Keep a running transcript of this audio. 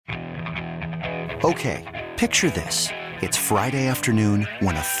Okay, picture this. It's Friday afternoon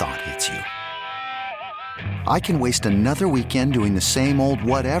when a thought hits you. I can waste another weekend doing the same old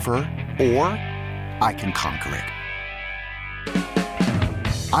whatever, or I can conquer it.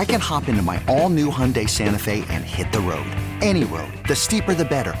 I can hop into my all-new Hyundai Santa Fe and hit the road. Any road. The steeper, the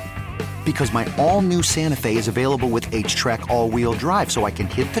better. Because my all-new Santa Fe is available with H-Track all-wheel drive, so I can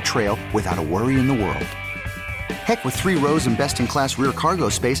hit the trail without a worry in the world. Heck, with 3 rows and best-in-class rear cargo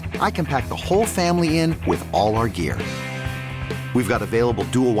space, I can pack the whole family in with all our gear. We've got available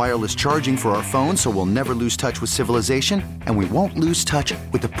dual wireless charging for our phones, so we'll never lose touch with civilization, and we won't lose touch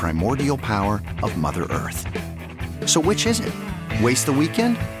with the primordial power of Mother Earth. So which is it? Waste the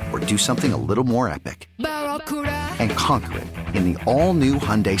weekend or do something a little more epic? And conquer it in the all-new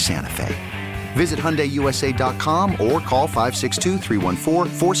Hyundai Santa Fe. Visit HyundaiUSA.com or call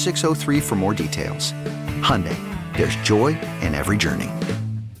 562-314-4603 for more details. Hyundai, there's joy in every journey.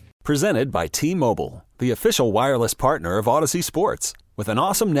 Presented by T-Mobile, the official wireless partner of Odyssey Sports. With an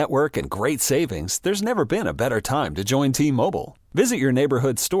awesome network and great savings, there's never been a better time to join T-Mobile. Visit your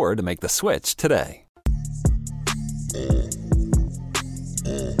neighborhood store to make the switch today.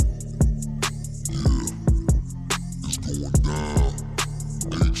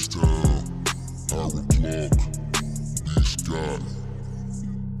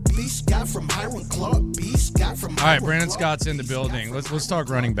 All right, Brandon Scott's in the building. Let's talk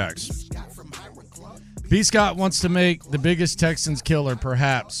running backs. B. Scott wants to make the biggest Texans killer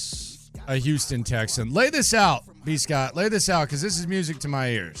perhaps a Houston Texan. Lay this out, B. Scott. Lay this out, because this is music to my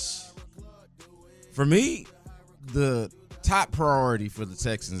ears. For me, the top priority for the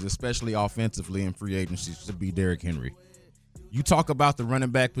Texans, especially offensively in free agency, should be Derrick Henry. You talk about the running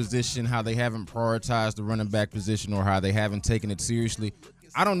back position, how they haven't prioritized the running back position or how they haven't taken it seriously.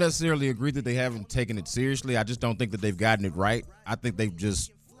 I don't necessarily agree that they haven't taken it seriously. I just don't think that they've gotten it right. I think they've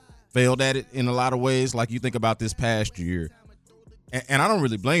just failed at it in a lot of ways. Like you think about this past year, and I don't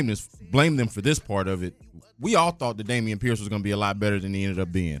really blame them for this part of it. We all thought that Dameon Pierce was going to be a lot better than he ended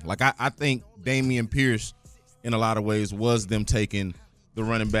up being. Like I think Dameon Pierce, in a lot of ways, was them taking the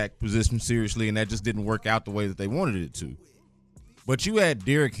running back position seriously, and that just didn't work out the way that they wanted it to. But you add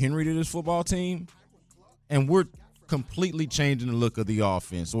Derrick Henry to this football team, and we're completely changing the look of the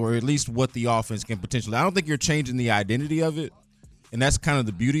offense, or at least what the offense can potentially. I don't think you're changing the identity of it, and that's kind of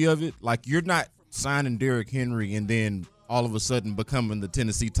the beauty of it. Like, you're not signing Derrick Henry and then all of a sudden becoming the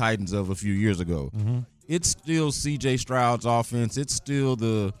Tennessee Titans of a few years ago. Mm-hmm. It's still C.J. Stroud's offense. It's still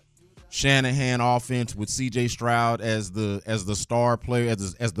the Shanahan offense with C.J. Stroud as the star player,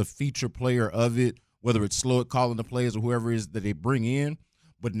 as the feature player of it, whether it's Slowik calling the plays or whoever it is that they bring in.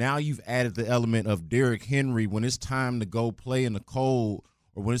 But now you've added the element of Derrick Henry when it's time to go play in the cold,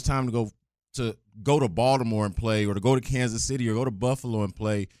 or when it's time to go to Baltimore and play, or to go to Kansas City or go to Buffalo and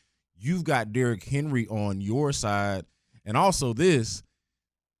play. You've got Derrick Henry on your side. And also the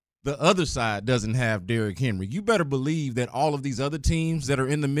other side doesn't have Derrick Henry. You better believe that all of these other teams that are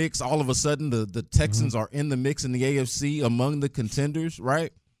in the mix, all of a sudden the Texans are in the mix in the AFC among the contenders,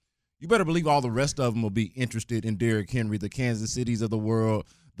 right? You better believe all the rest of them will be interested in Derrick Henry, the Kansas Cities of the world,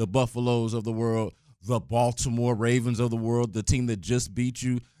 the Buffaloes of the world, the Baltimore Ravens of the world, the team that just beat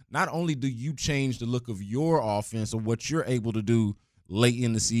you. Not only do you change the look of your offense or what you're able to do late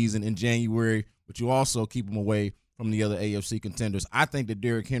in the season in January, but you also keep them away from the other AFC contenders. I think that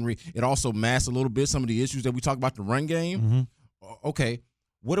Derrick Henry, it also masks a little bit some of the issues that we talked about the run game. Mm-hmm. Okay,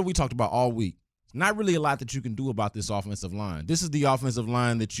 what have we talked about all week? Not really a lot that you can do about this offensive line. This is the offensive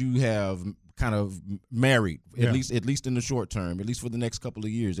line that you have kind of married, at least in the short term, at least for the next couple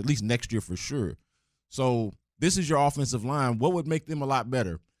of years, at least next year for sure. So this is your offensive line. What would make them a lot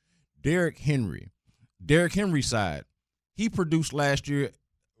better? Derrick Henry. Derrick Henry's side, he produced last year.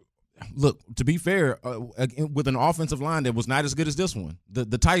 Look, to be fair, with an offensive line that was not as good as this one, the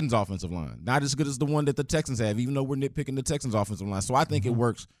Titans' offensive line, not as good as the one that the Texans have, even though we're nitpicking the Texans' offensive line. So I think it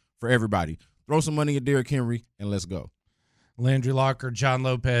works for everybody. Throw some money at Derrick Henry, and let's go. Landry Locker, John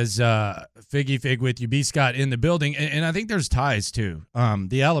Lopez, Figgy Fig with you. B. Scott in the building. And I think there's ties, too.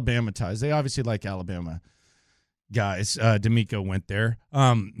 The Alabama ties. They obviously like Alabama guys. D'Amico went there.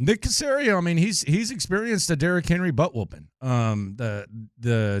 Nick Caserio, I mean, he's experienced a Derrick Henry butt whooping.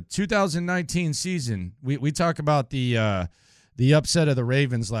 The 2019 season, we talk about the upset of the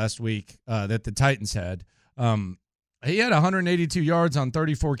Ravens last week that the Titans had. He had 182 yards on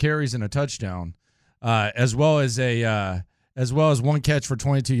 34 carries and a touchdown, as well as one catch for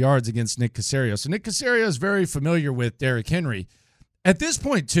 22 yards against Nick Caserio. So Nick Caserio is very familiar with Derrick Henry. At this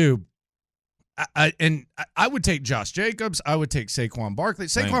point, too, I would take Josh Jacobs. I would take Saquon Barkley.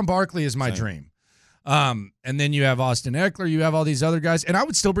 Saquon Barkley is my dream. And then you have Austin Eckler, you have all these other guys, and I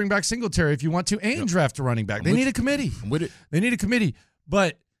would still bring back Singletary if you want to, and draft a running back. They need a committee. I'm with it. They need a committee.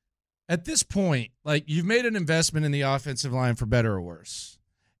 But at this point, like, you've made an investment in the offensive line for better or worse,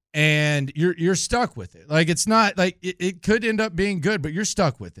 and you're stuck with it. Like, it's not like it could end up being good, but you're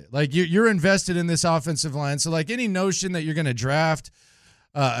stuck with it. Like, you're invested in this offensive line. So, like, any notion that you're going to draft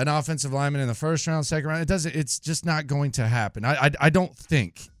an offensive lineman in the first round, second round, it's just not going to happen. I don't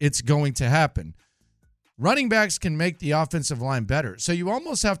think it's going to happen. Running backs can make the offensive line better. So you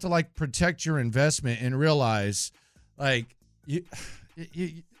almost have to, like, protect your investment and realize, like, and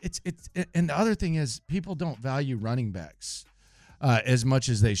the other thing is, people don't value running backs as much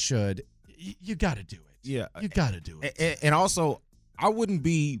as they should. You got to do it. Yeah. You got to do it. And also, I wouldn't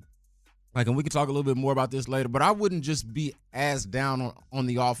be, like, and we can talk a little bit more about this later, but I wouldn't just be as down on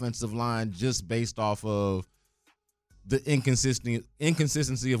the offensive line just based off of the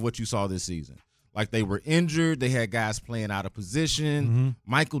inconsistency of what you saw this season. Like, they were injured. They had guys playing out of position. Mm-hmm.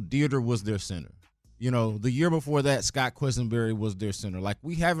 Michael Dieter was their center. You know, the year before that, Scott Quessenberry was their center. Like,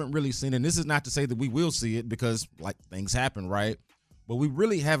 we haven't really seen, and this is not to say that we will see it because, like, things happen, right? But we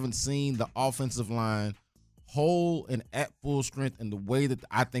really haven't seen the offensive line whole and at full strength in the way that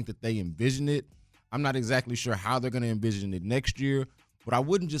I think that they envision it. I'm not exactly sure how they're going to envision it next year, but I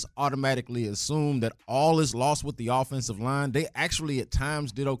wouldn't just automatically assume that all is lost with the offensive line. They actually at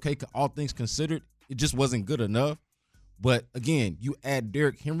times did okay, all things considered. It just wasn't good enough. But, again, you add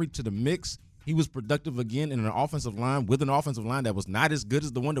Derrick Henry to the mix. He was productive again in an offensive line with an offensive line that was not as good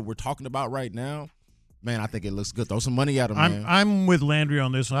as the one that we're talking about right now. Man, I think it looks good. Throw some money at him, man. I'm with Landry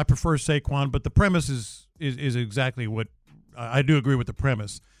on this, and I prefer Saquon, but the premise is exactly what I do agree with the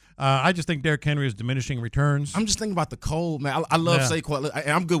premise. I just think Derrick Henry is diminishing returns. I'm just thinking about the cold, man. I love Saquon.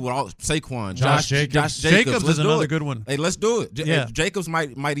 I'm good with all Saquon. Josh Jacobs. Jacobs is another good one. Hey, let's do it. Yeah. Jacobs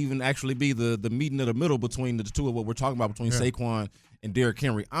might even actually be the meeting of the middle between the two of what we're talking about between Saquon and Derrick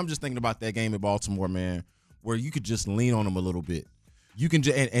Henry. I'm just thinking about that game in Baltimore, man, where you could just lean on him a little bit. You can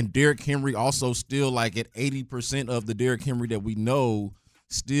and Derrick Henry also still, like, at 80% of the Derrick Henry that we know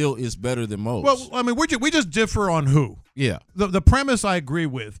still is better than most. Well, I mean, we just differ on who. Yeah. The premise I agree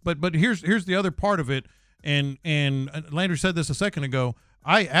with, but here's the other part of it, and Landry said this a second ago.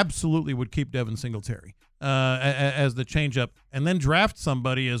 I absolutely would keep Devin Singletary as the changeup, and then draft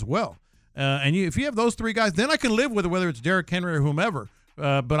somebody as well. And if you have those three guys, then I can live with it, whether it's Derrick Henry or whomever.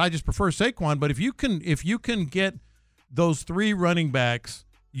 But I just prefer Saquon. But if you can get those three running backs,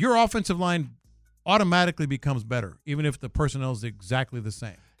 your offensive line automatically becomes better, even if the personnel is exactly the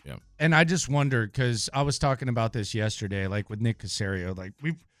same. Yeah. And I just wonder, because I was talking about this yesterday, like with Nick Caserio, like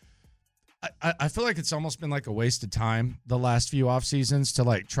I feel like it's almost been like a waste of time the last few off seasons to,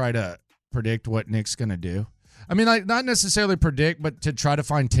 like, try to predict what Nick's going to do. I mean, like, not necessarily predict, but to try to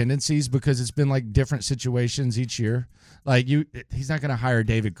find tendencies, because it's been like different situations each year. Like, he's not going to hire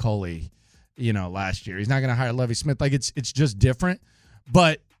David Coley, last year. He's not going to hire Lovie Smith. Like, it's just different.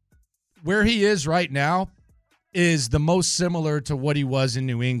 But where he is right now is the most similar to what he was in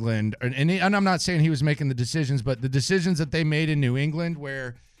New England. And I'm not saying he was making the decisions, but the decisions that they made in New England,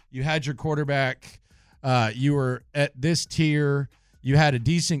 where you had your quarterback, you were at this tier, you had a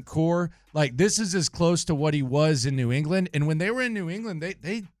decent core. Like, this is as close to what he was in New England. And when they were in New England,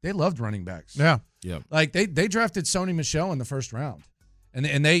 they loved running backs. Yeah. Yeah. Like, they drafted Sony Michel in the first round.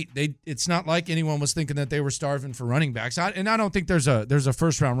 And they it's not like anyone was thinking that they were starving for running backs. I don't think there's a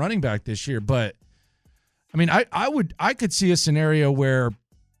first round running back this year, but I mean, I could see a scenario where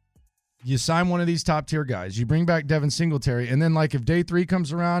you sign one of these top tier guys, you bring back Devin Singletary, and then, like, if day 3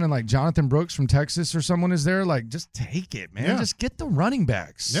 comes around and, like, Jonathan Brooks from Texas or someone is there, like, just take it, man. Yeah. Just get the running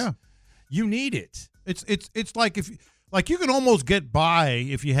backs. Yeah. You need it. It's like you can almost get by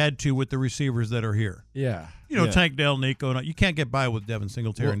if you had to with the receivers that are here. Yeah. Tank Dell, Nico. You can't get by with Devin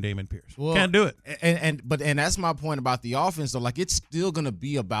Singletary and Damon Pierce. Can't do it. And that's my point about the offense. So, like, it's still gonna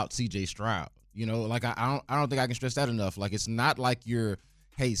be about C.J. Stroud. Like, I don't think I can stress that enough. Like, it's not like you're,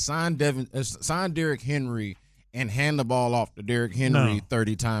 hey, sign Derrick Henry and hand the ball off to Derrick Henry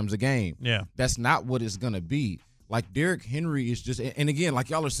 30 times a game. Yeah. That's not what it's gonna be. Like, Derrick Henry is just, and again, like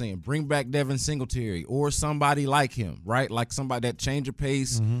y'all are saying, bring back Devin Singletary or somebody like him, right? Like somebody that change of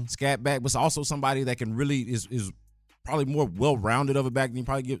pace, scat back, but also somebody that can really is probably more well-rounded of a back than he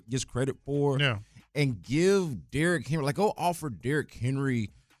probably gets credit for. Yeah. And give Derrick Henry, like, go offer Derrick Henry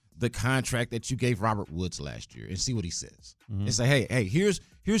the contract that you gave Robert Woods last year and see what he says. And say, hey, here's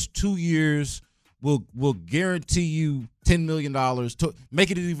 2 years. We'll guarantee you $10 million. To make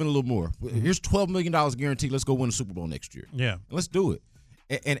it even a little more. Here's $12 million guaranteed. Let's go win the Super Bowl next year. Yeah. Let's do it.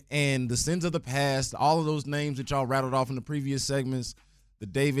 And the sins of the past, all of those names that y'all rattled off in the previous segments, the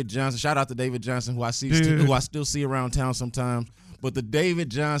David Johnson. Shout out to David Johnson, who I still see around town sometimes. But the David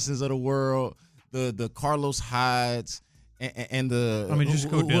Johnsons of the world, the Carlos Hydes, and the just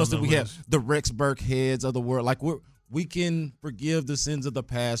go who down else the do we list. have? The Rex Burkheads of the world. Like we can forgive the sins of the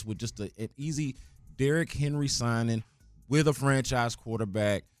past with just an easy Derrick Henry signing with a franchise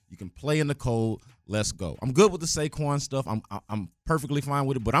quarterback. You can play in the cold. Let's go. I'm good with the Saquon stuff. I'm perfectly fine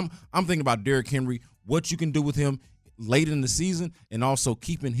with it. But I'm thinking about Derrick Henry, what you can do with him late in the season, and also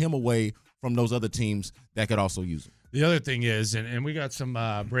keeping him away from those other teams that could also use him. The other thing is, and we got some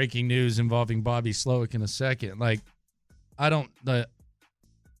breaking news involving Bobby Slowik in a second. Like, I'm not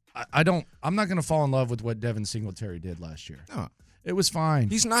going to fall in love with what Devin Singletary did last year. No. It was fine.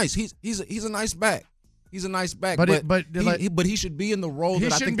 He's nice. He's a nice back. He's a nice back, but he should be in the role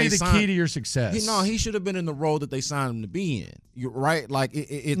that I think they signed. He shouldn't be the key to your success. He should have been in the role that they signed him to be in. You're right. Like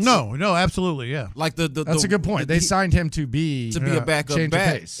it's no, absolutely, yeah. Like that's a good point. They signed him to be a backup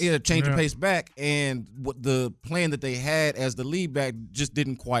back, change of pace back, and what the plan that they had as the lead back just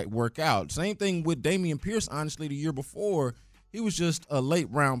didn't quite work out. Same thing with Dameon Pierce. Honestly, the year before, he was just a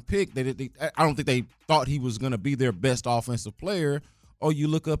late round pick. I don't think they thought he was going to be their best offensive player. Oh, you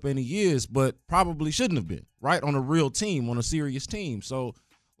look up and he is, but probably shouldn't have been, right, on a real team, on a serious team. So,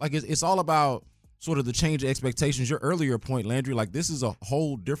 like, it's all about sort of the change of expectations. Your earlier point, Landry, like, this is a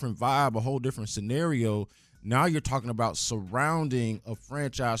whole different vibe, a whole different scenario. Now you're talking about surrounding a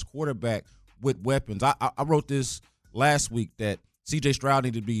franchise quarterback with weapons. I wrote this last week that C.J. Stroud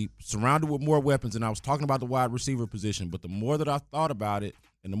needed to be surrounded with more weapons, and I was talking about the wide receiver position. But the more that I thought about it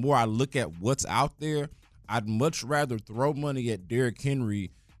and the more I look at what's out there, I'd much rather throw money at Derrick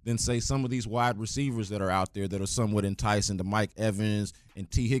Henry than, say, some of these wide receivers that are out there that are somewhat enticing, the Mike Evans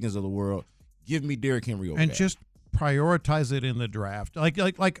and T. Higgins of the world. Give me Derrick Henry over and that. Just prioritize it in the draft. Like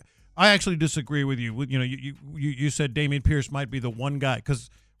I actually disagree with you. You said Dameon Pierce might be the one guy because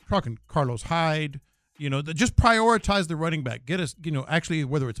we're talking Carlos Hyde. Just prioritize the running back. Get us, actually,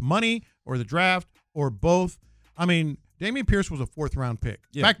 whether it's money or the draft or both. I mean, Dameon Pierce was a 4th-round pick.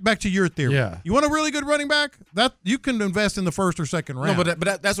 Yeah. Back to your theory. Yeah. You want a really good running back? That you can invest in the 1st or 2nd round. No,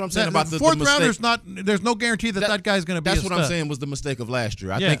 but that's what I'm saying about the 4th mistake. rounder's there's no guarantee that guy's going to be. That's a what stud. I'm saying was the mistake of last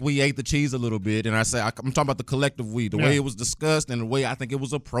year. I think we ate the cheese a little bit, and I'm talking about the collective we. The way it was discussed and the way I think it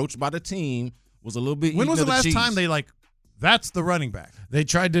was approached by the team was a little bit. When was the last time they that's the running back? They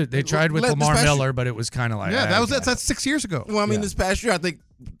tried with Lamar Miller, but it was kind of like that's 6 years ago. Well, I mean, this past year I think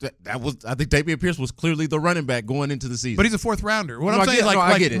Dameon Pierce was clearly the running back going into the season. But he's a 4th rounder. What I'm saying,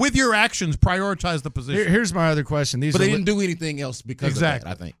 I get it. With your actions, prioritize the position. Here's my other question. But they didn't do anything else because of that,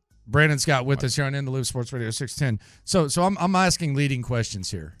 I think. Brandon Scott with us here on In the Loop Sports Radio 610. So I'm asking leading questions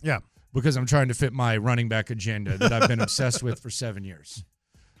here. Yeah. Because I'm trying to fit my running back agenda that I've been obsessed with for 7 years.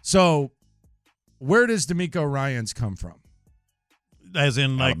 So where does D'Amico Ryans come from? As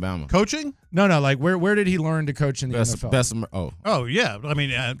in, Alabama. Coaching? No, like where did he learn to coach in the NFL? Oh, yeah. I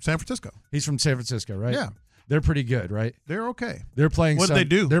mean, San Francisco. He's from San Francisco, right? Yeah. They're pretty good, right? They're okay. They're playing. What did they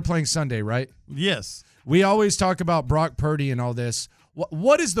do? They're playing Sunday, right? Yes. We always talk about Brock Purdy and all this.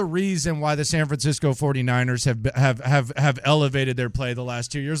 What is the reason why the San Francisco 49ers have elevated their play the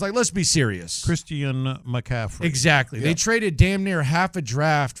last 2 years? Like, let's be serious. Christian McCaffrey. Exactly. Yeah. They traded damn near half a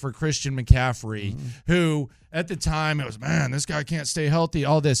draft for Christian McCaffrey, who at the time it was, man, this guy can't stay healthy,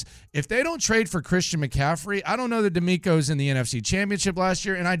 all this. If they don't trade for Christian McCaffrey, I don't know that D'Amico's in the NFC Championship last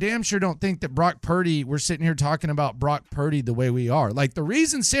year, and I damn sure don't think that Brock Purdy, we're sitting here talking about Brock Purdy the way we are. Like, the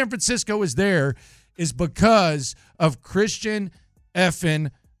reason San Francisco is there is because of Christian effing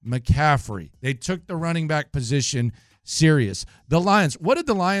McCaffrey. They took the running back position serious. The Lions, what did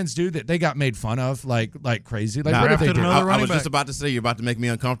the Lions do that they got made fun of like crazy? Like, what did they do? I was just about to say, you're about to make me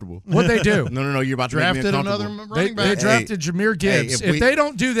uncomfortable. What'd they do? No, you're about to make me uncomfortable. Another running back. They drafted Jahmyr Gibbs. If they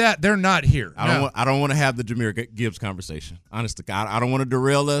don't do that, they're not here. I don't want to have the Jahmyr Gibbs conversation. Honestly, I don't want to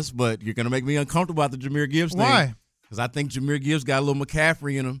derail us, but you're going to make me uncomfortable about the Jahmyr Gibbs thing. Why? Because I think Jahmyr Gibbs got a little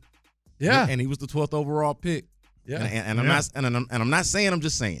McCaffrey in him. Yeah, and he was the 12th overall pick. Yeah, and I'm not saying. I'm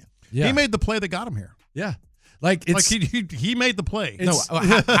just saying. Yeah. He made the play that got him here. Yeah, like he made the play. No,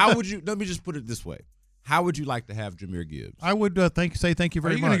 how would you? Let me just put it this way: how would you like to have Jahmyr Gibbs? I would say thank you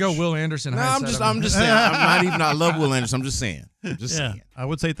very much. Are you going to go Will Anderson? No, I'm just saying. I love Will Anderson. I'm just saying. Saying. I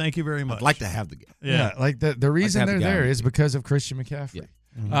would say thank you very much. I'd like to have the guy. Yeah, like the reason they're there is because of Christian McCaffrey.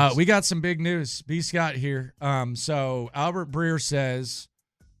 Yeah. We got some big news. B. Scott here. So Albert Breer says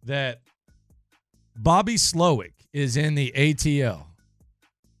that Bobby Slowik is in the ATL.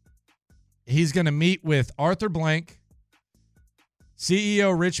 He's going to meet with Arthur Blank,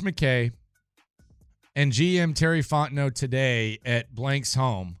 CEO Rich McKay, and GM Terry Fontenot today at Blank's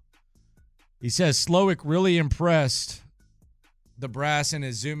home. He says Slowik really impressed the brass in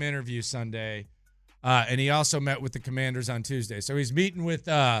his Zoom interview Sunday, and he also met with the Commanders on Tuesday. So he's meeting with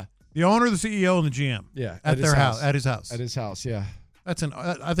the owner, the CEO, and the GM. Yeah, at their house. At his house. At his house. Yeah. I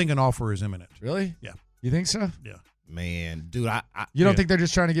think an offer is imminent. Really? Yeah. You think so? Yeah. Man, dude, you don't think they're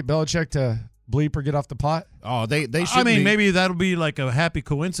just trying to get Belichick to bleep or get off the pot? Oh, they should. I mean, maybe that'll be like a happy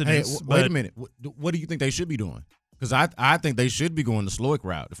coincidence. Hey, wait a minute. What do you think they should be doing? Because I think they should be going the Slowik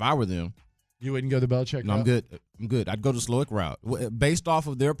route. If I were them, you wouldn't go the Belichick no, route? I'm good. I'd go the Slowik route. Based off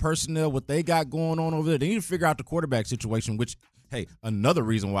of their personnel, what they got going on over there, they need to figure out the quarterback situation, which, hey, another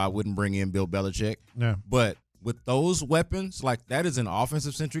reason why I wouldn't bring in Bill Belichick. Yeah. But with those weapons, like that is an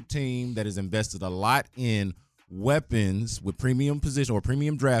offensive-centric team that has invested a lot in weapons with premium position or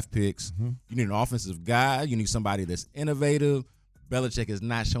premium draft picks. Mm-hmm. You need an offensive guy. You need somebody that's innovative. Belichick has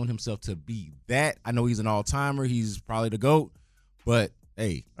not shown himself to be that. I know he's an all-timer. He's probably the GOAT. But,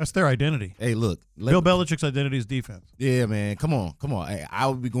 hey. That's their identity. Hey, look. Bill Belichick's identity is defense. Yeah, man. Come on. Hey, I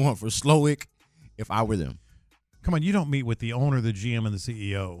would be going for Slowik if I were them. Come on, you don't meet with the owner, the GM, and the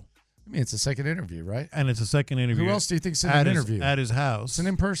CEO. I mean, it's a second interview, right? And it's a second interview. Who else do you think's in an interview? At his house. It's an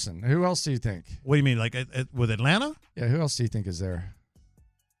in-person. Who else do you think? What do you mean, like with Atlanta? Yeah, who else do you think is there?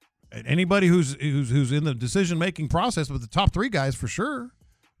 Anybody who's in the decision-making process with the top three guys for sure.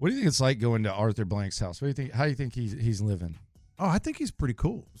 What do you think it's like going to Arthur Blank's house? What do you think? How do you think he's living? Oh, I think he's pretty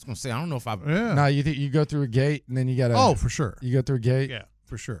cool. I was gonna say I don't know if I. Yeah. No, you think you go through a gate and then you gotta. Oh, for sure. You go through a gate. Yeah,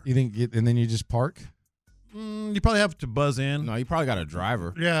 for sure. You think, and then you just park? You probably have to buzz in. No, you probably got a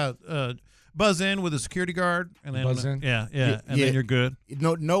driver. Yeah, buzz in with a security guard, and then buzz in. Yeah, and then you're good.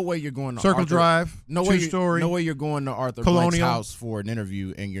 No way you're going to Circle Arthur, Drive. No way. Two-story. No way you're going to Arthur Blank's house for an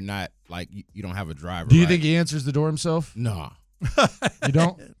interview and you're not like you don't have a driver. Do you right? think he answers the door himself? Nah. You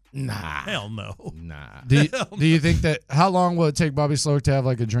don't? Nah. Hell no. Nah. Do you think that? How long will it take Bobby Slowik to have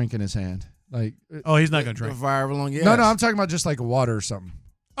like a drink in his hand? Like, oh, he's not going to drink. For however long? Yes. No, I'm talking about just like water or something.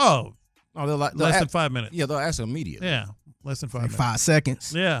 Oh, they'll less than 5 minutes. Yeah, they'll ask immediately. Yeah, less than 5 minutes. 5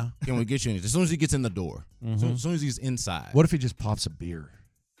 seconds. Yeah. Can we get you in? As soon as he gets in the door, as soon as he's inside. What if he just pops a beer?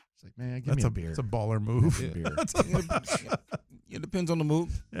 It's like, man, give me a beer. That's a baller move. It depends on the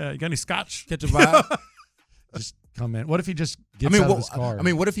move. Yeah, you got any scotch? Catch a vibe. Just come in. What if he just gets out of his car? I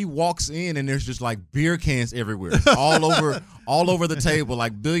mean, what if he walks in and there's just like beer cans everywhere, all over the table,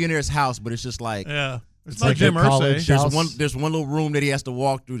 like billionaire's house, but it's just like it's like Jim Irsay. There's one little room that he has to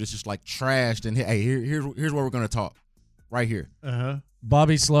walk through that's just like trashed, and hey, here's where we're gonna talk, right here.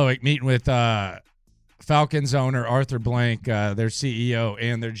 Bobby Slowik meeting with Falcons owner Arthur Blank, their CEO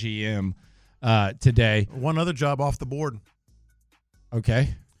and their GM today. One other job off the board.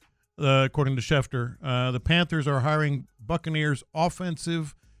 Okay. According to Schefter, the Panthers are hiring Buccaneers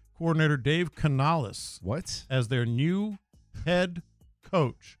offensive coordinator Dave Canales as their new head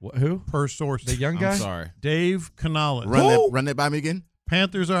coach. Who? Per source. The young guy? I'm sorry. Dave Canales. Run that by me again.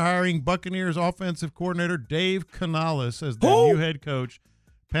 Panthers are hiring Buccaneers offensive coordinator Dave Canales as their new head coach.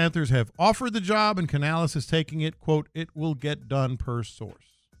 Panthers have offered the job, and Canales is taking it. Quote, "It will get done," per source.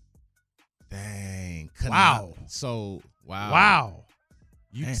 Dang. Wow. So, wow. Wow.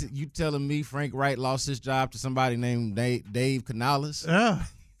 You telling me Frank Wright lost his job to somebody named Dave Canales? Yeah.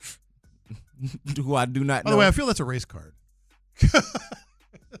 Who I do not know. By the way, I feel that's a race card.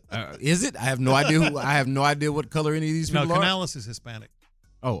 Is it? I have no idea. I have no idea what color any of these people are. No, Canales is Hispanic.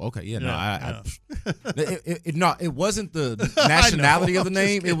 Oh, okay. Yeah, no. It wasn't the nationality of the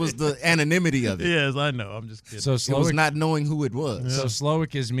name. It was the anonymity of it. Yes, I know. I'm just kidding. So Slowik, it was not knowing who it was. Yeah. So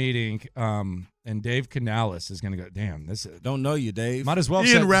Slowik is meeting, and Dave Canales is going to go, damn, this is... Don't know you, Dave. Might as well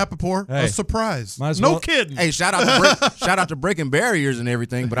Ian Rappaport, a surprise. No kidding. Hey, shout out to breaking barriers and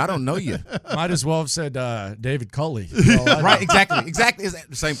everything, but I don't know you. Might as well have said David Culley. Right, exactly.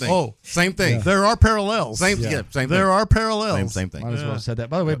 Same thing. Oh, same thing. Yeah. There are parallels. Same thing. There are parallels. Same thing. Might as well have said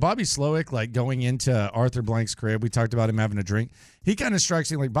that. By the way, Bobby Slowik, like going into Arthur Blank's crib, we talked about him having a drink. He kind of strikes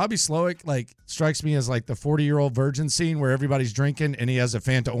me like Bobby Slowik, like strikes me as like the 40-year-old virgin scene where everybody's drinking and he has a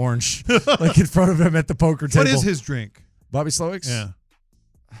Fanta Orange like in front of him at the poker table. What is his drink? Bobby Slowik's? Yeah.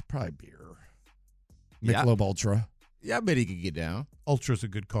 Probably beer. Michelob Ultra. Yeah, I bet he could get down. Ultra's a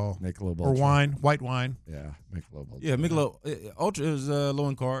good call. Michelob Ultra. Or wine, white wine. Yeah, Michelob Ultra. Yeah, Michelob Ultra is low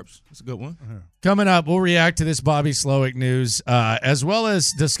in carbs. That's a good one. Coming up, we'll react to this Bobby Slowik news, as well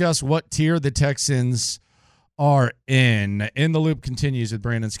as discuss what tier the Texans are in. In the Loop continues with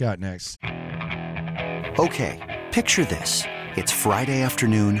Brandon Scott next. Okay, picture this. It's Friday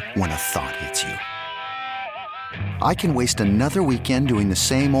afternoon when a thought hits you. I can waste another weekend doing the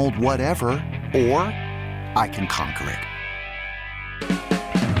same old whatever, or I can conquer it.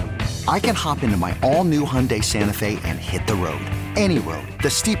 I can hop into my all-new Hyundai Santa Fe and hit the road. Any road. The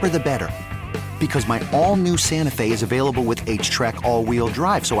steeper, the better. Because my all-new Santa Fe is available with H-Track all-wheel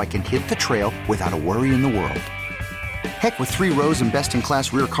drive, so I can hit the trail without a worry in the world. Heck, with 3 rows and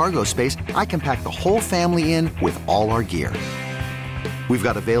best-in-class rear cargo space, I can pack the whole family in with all our gear. We've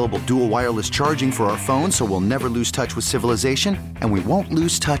got available dual wireless charging for our phones, so we'll never lose touch with civilization, and we won't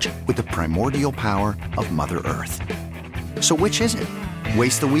lose touch with the primordial power of Mother Earth. So which is it?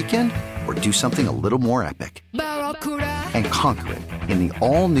 Waste the weekend or do something a little more epic? And conquer it in the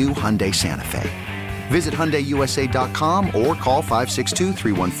all-new Hyundai Santa Fe. Visit HyundaiUSA.com or call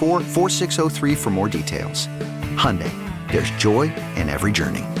 562-314-4603 for more details. Hyundai, there's joy in every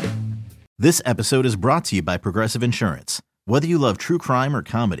journey. This episode is brought to you by Progressive Insurance. Whether you love true crime or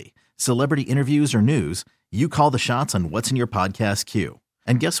comedy, celebrity interviews or news, you call the shots on what's in your podcast queue.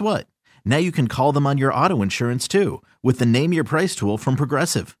 And guess what? Now you can call them on your auto insurance too with the Name Your Price tool from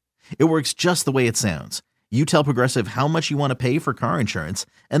Progressive. It works just the way it sounds. You tell Progressive how much you want to pay for car insurance,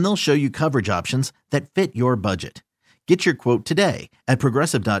 and they'll show you coverage options that fit your budget. Get your quote today at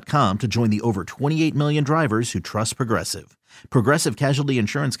Progressive.com to join the over 28 million drivers who trust Progressive. Progressive Casualty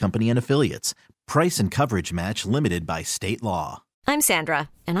Insurance Company and Affiliates. Price and coverage match limited by state law. I'm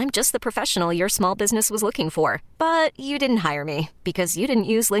Sandra, and I'm just the professional your small business was looking for. But you didn't hire me because you didn't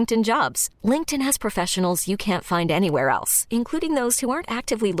use LinkedIn Jobs. LinkedIn has professionals you can't find anywhere else, including those who aren't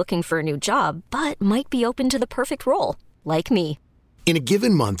actively looking for a new job, but might be open to the perfect role, like me. In a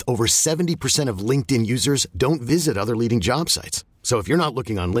given month, over 70% of LinkedIn users don't visit other leading job sites. So if you're not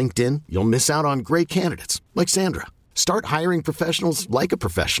looking on LinkedIn, you'll miss out on great candidates like Sandra. Start hiring professionals like a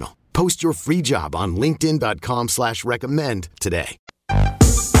professional. Post your free job on linkedin.com/recommend today.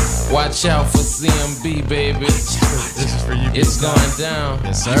 Watch out for CMB, baby. This is for you. It's going down.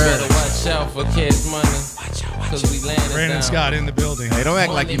 Yes, sir. You better watch out for Cash Money. Cause we landed Brandon down. Scott in the building. Hey, don't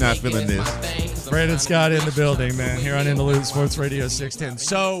act like you're not feeling this. Brandon Scott in the building, man, here on In the Loop Sports Radio 610.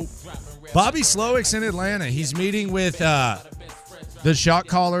 So, Bobby Slowik's in Atlanta. He's meeting with the shot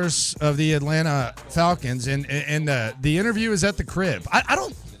callers of the Atlanta Falcons, and the interview is at the crib. I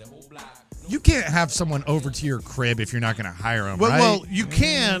don't. You can't have someone over to your crib if you're not going to hire them, right? Well, you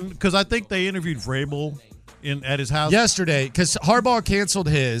can, because I think they interviewed Vrabel at his house yesterday, because Harbaugh canceled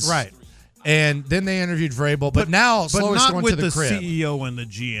his. Right. And then they interviewed Vrabel, but now Slowik's not going with to the crib. CEO and the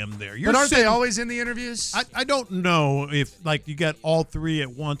GM there. But aren't they always in the interviews? I don't know if you got all three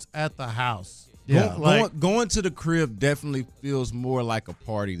at once at the house. Yeah. Going to the crib definitely feels more like a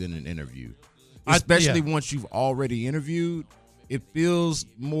party than an interview. Especially once you've already interviewed, it feels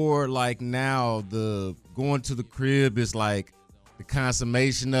more like now the going to the crib is like the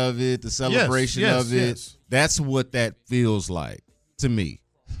consummation of it, the celebration of it. Yes. That's what that feels like to me.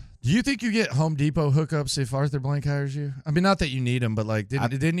 Do you think you get Home Depot hookups if Arthur Blank hires you? I mean, not that you need them, but like,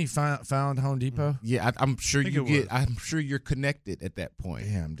 didn't he found Home Depot? Yeah, I'm sure you get. would. I'm sure you're connected at that point.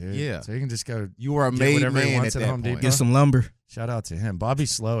 Damn, dude. Yeah. So you can just go. You are a get made whatever he man wants at at that Home point. Depot. Get some lumber. Shout out to him, Bobby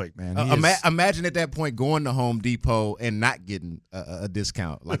Slowik, man. He is- Imagine at that point going to Home Depot and not getting a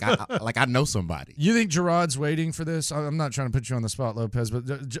discount. Like I know somebody. You think Gerard's waiting for this? I'm not trying to put you on the spot, Lopez, but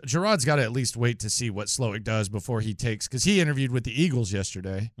Gerard's got to at least wait to see what Slowik does before he takes, because he interviewed with the Eagles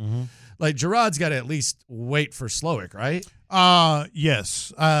yesterday. Mm-hmm. Like, Gerard's got to at least wait for Slowik, right?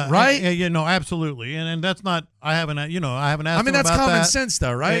 Yes. Right? Absolutely. And that's not. I haven't asked I mean, him that's about common that. sense,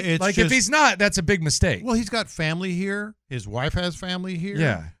 though, right? It's Like, just- if he's not, that's a big mistake. Well, he's got family here. His wife has family here.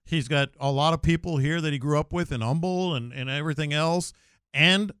 Yeah. He's got a lot of people here that he grew up with in Humble and everything else,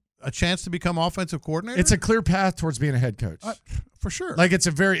 and a chance to become offensive coordinator. It's a clear path towards being a head coach. For sure. Like, it's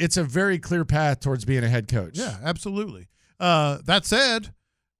a very clear path towards being a head coach. Yeah, absolutely. That said,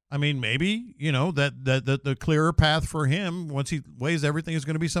 I mean, maybe that the clearer path for him once he weighs everything is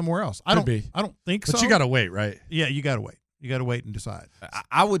going to be somewhere else. I don't think so. But you got to wait, right? Yeah, you got to wait. You got to wait and decide.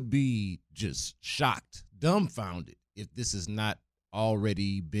 I would be just shocked, dumbfounded if this has not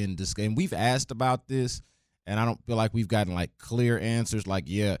already been discussed. And we've asked about this, and I don't feel like we've gotten like clear answers. Like,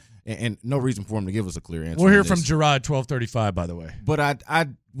 yeah, and no reason for him to give us a clear answer. We'll hear on from this. Gerard 12:35, by the way. But I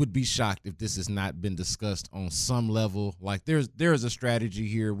would be shocked if this has not been discussed on some level. Like there's a strategy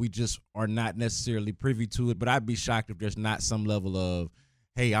here. We just are not necessarily privy to it. But I'd be shocked if there's not some level of,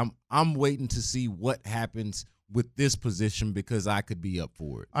 hey, I'm waiting to see what happens with this position because I could be up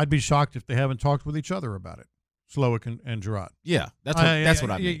for it. I'd be shocked if they haven't talked with each other about it, Slowik and Gerard. Yeah, that's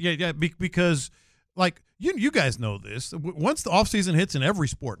what I mean. Yeah. Because like you guys know this. Once the offseason hits in every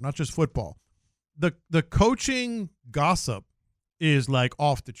sport, not just football, the coaching gossip is like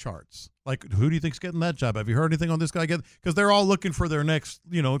off the charts. Like, who do you think's getting that job? Have you heard anything on this guy? Because they're all looking for their next,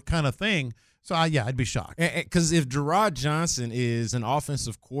 kind of thing. So I'd be shocked. Because if Gerard Johnson is an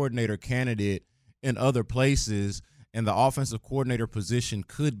offensive coordinator candidate in other places, and the offensive coordinator position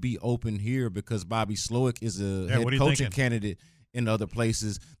could be open here because Bobby Slowik is a head coaching candidate in other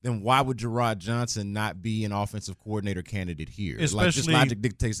places, then why would Gerard Johnson not be an offensive coordinator candidate here? This logic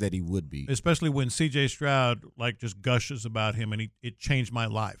dictates that he would be. Especially when C.J. Stroud just gushes about him, and it changed my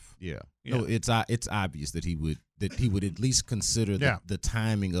life. Yeah. No, it's obvious that he would at least consider the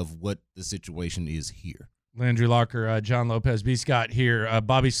timing of what the situation is here. Landry Locker, John Lopez, B. Scott here.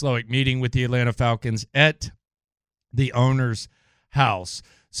 Bobby Slowik meeting with the Atlanta Falcons at the owner's house.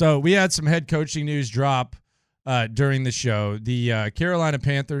 So we had some head coaching news drop during the show. The Carolina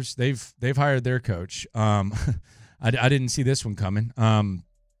Panthers, they've hired their coach. I didn't see this one coming.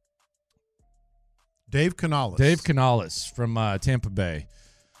 Dave Canales. Dave Canales from Tampa Bay.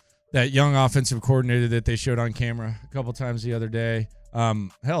 That young offensive coordinator that they showed on camera a couple times the other day.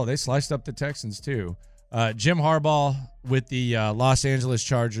 Hell, they sliced up the Texans too. Jim Harbaugh with the Los Angeles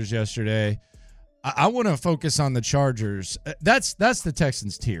Chargers yesterday. I want to focus on the Chargers. That's the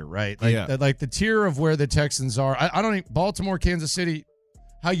Texans tier, right? Like the tier of where the Texans are. I don't think Baltimore, Kansas City.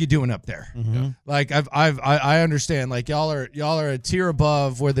 How you doing up there? Mm-hmm. Like I understand. Like y'all are a tier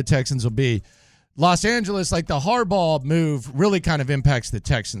above where the Texans will be. Los Angeles, like the Harbaugh move, really kind of impacts the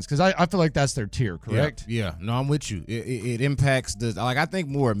Texans because I feel like that's their tier, correct? Yeah. No, I'm with you. It impacts I think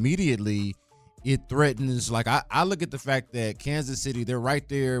more immediately. It threatens, I look at the fact that Kansas City, they're right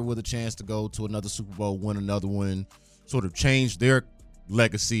there with a chance to go to another Super Bowl, win another one, sort of change their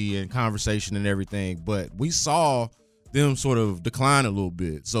legacy and conversation and everything. But we saw them sort of decline a little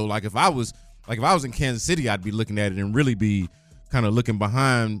bit. So, if I was in Kansas City, I'd be looking at it and really be kind of looking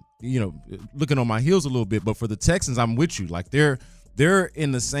behind, looking on my heels a little bit. But for the Texans, I'm with you. They're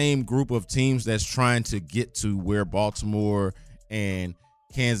in the same group of teams that's trying to get to where Baltimore and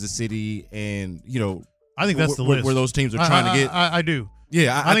Kansas City and I think that's the list where those teams are trying to get. I do.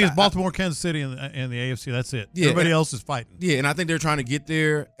 Yeah, I think it's Baltimore, Kansas City, and the AFC. That's it. Yeah, everybody else is fighting. Yeah, and I think they're trying to get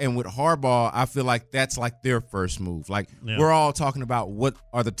there. And with Harbaugh, I feel like that's like their first move. We're all talking about what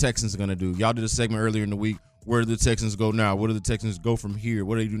are the Texans going to do. Y'all did a segment earlier in the week. Where do the Texans go now? Where do the Texans go from here?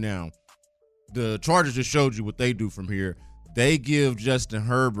 What do they do now? The Chargers just showed you what they do from here. They give Justin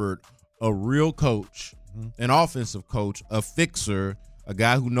Herbert a real coach, an offensive coach, a fixer, a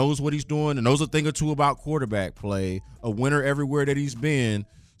guy who knows what he's doing and knows a thing or two about quarterback play, a winner everywhere that he's been.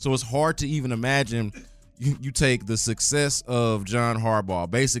 So it's hard to even imagine you take the success of John Harbaugh,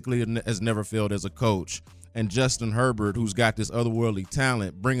 basically has never failed as a coach, and Justin Herbert, who's got this otherworldly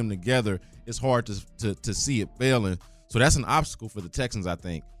talent, bring them together. It's hard to see it failing. So that's an obstacle for the Texans, I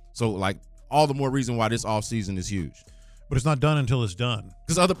think. So, all the more reason why this offseason is huge. But it's not done until it's done.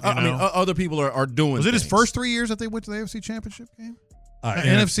 Because other people are doing Was it things. his first 3 years that they went to the AFC Championship game?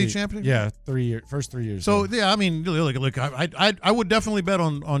 NFC Championship? Yeah, first 3 years. So, yeah, I mean, look, I would definitely bet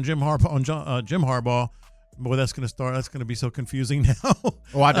on Jim Harbaugh. Boy, that's going to be so confusing now.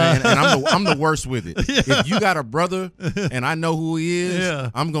 And I'm the worst with it. Yeah. If you got a brother and I know who he is,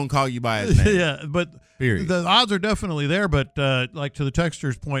 I'm going to call you by his name. Yeah, but period. The odds are definitely there. But to the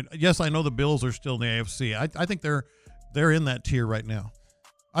texter's point, yes, I know the Bills are still in the AFC. I think they're in that tier right now.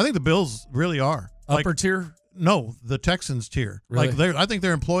 I think the Bills really are upper tier. No, the Texans tier. Really? I think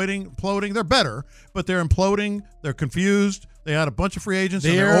they're imploding. They're better, but they're imploding. They're confused. They had a bunch of free agents.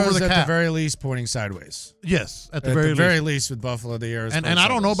 The and they're over the cap. At the very least pointing sideways. Yes, at the very least with Buffalo, the arrows. And I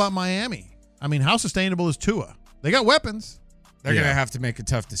don't know about Miami. I mean, how sustainable is Tua? They got weapons. They're going to have to make a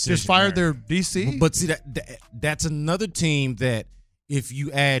tough decision. Just fired their DC. But see, that's another team that if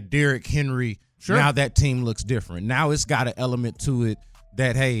you add Derrick Henry, now that team looks different. Now it's got an element to it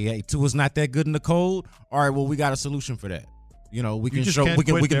that, hey, Tua's not that good in the cold. All right, well, we got a solution for that. We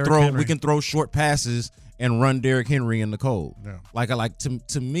can throw short passes and run Derrick Henry in the cold. Yeah.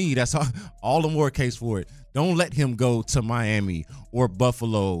 To me, that's all the more case for it. Don't let him go to Miami or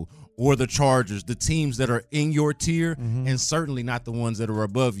Buffalo or the Chargers, the teams that are in your tier, and certainly not the ones that are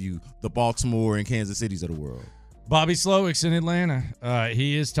above you, the Baltimore and Kansas Cities of the world. Bobby Slowik's in Atlanta.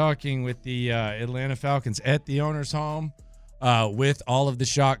 He is talking with the Atlanta Falcons at the owner's home with all of the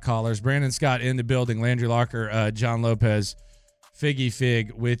shot callers. Brandon Scott in the building, Landry Locker, John Lopez, Figgy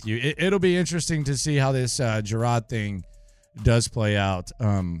Fig with you. It'll be interesting to see how this Gerard thing does play out.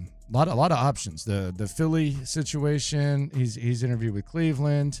 A lot of options. The Philly situation. He's interviewed with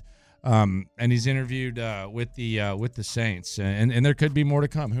Cleveland, and he's interviewed with the Saints, and there could be more to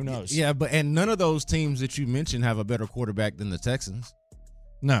come. Who knows? Yeah, and none of those teams that you mentioned have a better quarterback than the Texans.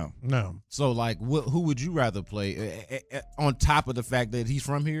 No. So, who would you rather play on top of the fact that he's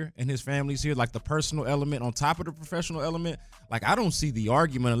from here and his family's here? The personal element on top of the professional element. I don't see the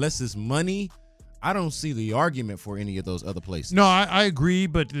argument unless it's money. I don't see the argument for any of those other places. No, I agree,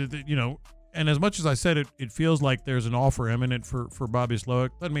 but And as much as I said it feels like there's an offer imminent for Bobby Slowik.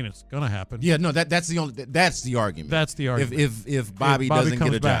 Doesn't mean it's going to happen. Yeah, no, that's the argument. That's the argument. If Bobby doesn't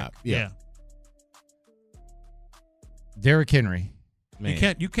get a back, job. Yeah. Derrick Henry.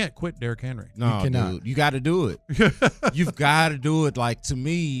 Man. You can't quit Derrick Henry. No, dude, you got to do it. You've got to do it. Like, to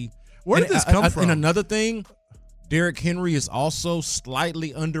me, where did this come from? And another thing, Derrick Henry is also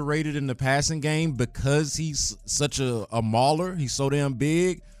slightly underrated in the passing game because he's such a mauler. He's so damn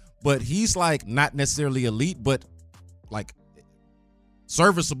big, but he's like not necessarily elite, but like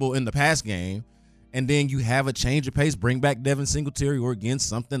serviceable in the pass game. And then you have a change of pace, bring back Devin Singletary or again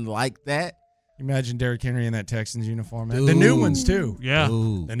something like that. Imagine Derrick Henry in that Texans uniform, man. The new ones too. Yeah,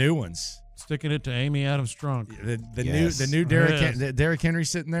 the new ones. Sticking it to Amy Adams Strunk. The new Derrick Henry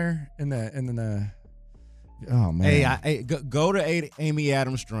sitting there in the. Oh man! Hey, go to Amy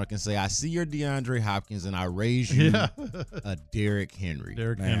Adams Strunk and say, "I see your DeAndre Hopkins, and I raise you a Derrick Henry."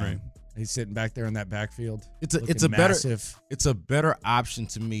 Derrick Henry. He's sitting back there in that backfield. It's a better option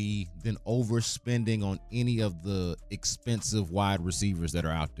to me than overspending on any of the expensive wide receivers that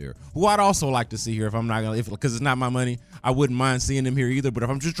are out there. Who I'd also like to see here because it's not my money. I wouldn't mind seeing them here either. But if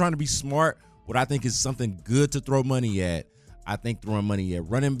I'm just trying to be smart, what I think is something good to throw money at, I think throwing money at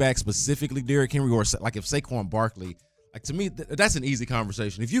running back, specifically Derrick Henry, or like if Saquon Barkley, like to me that's an easy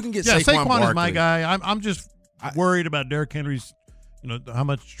conversation. If you can get Saquon Barkley is my my guy. I'm just worried about Derrick Henry's. How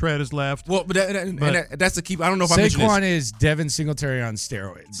much tread is left. Well, but that's the key. I don't know if I mentioned this. Saquon is Devin Singletary on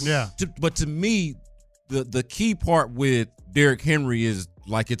steroids. Yeah. But to me, the key part with Derrick Henry is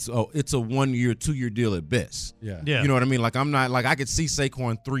like it's a 1 year, 2 year deal at best. Yeah. You know what I mean? Like I'm not like I could see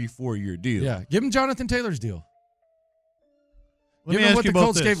Saquon 3-4 year deal. Yeah. Give him Jonathan Taylor's deal. Let me ask you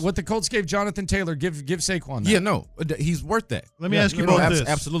both this. What the Colts gave Jonathan Taylor, give Saquon that. Yeah, no, he's worth that. Let me ask you both this.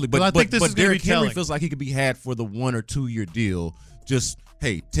 Absolutely. But I think this is Derrick Henry telling. feels like he could be had for the 1 or 2 year deal. Just,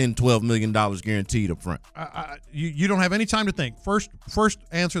 hey, $10-12 million guaranteed up front. You don't have any time to think. First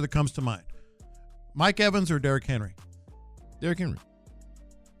answer that comes to mind. Mike Evans or Derrick Henry? Derrick Henry.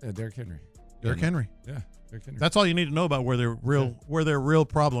 Yeah, Derrick Henry. Derrick Henry. Yeah, Derrick Henry. That's all you need to know about where their real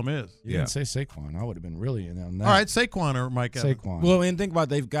problem is. You didn't say Saquon. I would have been really in on that. All right, Saquon or Mike Evans? Saquon. Well, and think about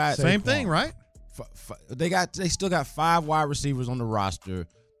they've got same thing, right? They still got 5 wide receivers on the roster.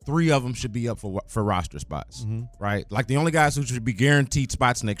 3 of them should be up for roster spots, right? Like the only guys who should be guaranteed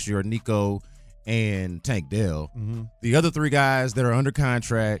spots next year are Nico and Tank Dell. The other 3 guys that are under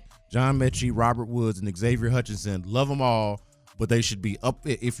contract, John Mechie, Robert Woods, and Xavier Hutchinson, love them all, but they should be up.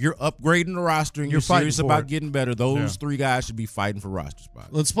 If you're upgrading the roster and you're serious about getting better, those 3 guys should be fighting for roster spots.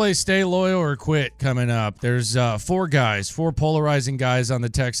 Let's play Stay Loyal or Quit coming up. There's 4 polarizing guys on the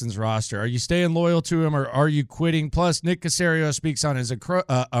Texans roster. Are you staying loyal to him or are you quitting? Plus, Nick Caserio speaks on his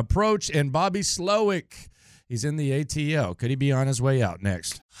approach, and Bobby Slowik, he's in the ATL. Could he be on his way out?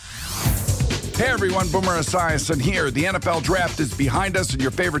 Next. Hey everyone, Boomer Esiason here. The NFL Draft is behind us and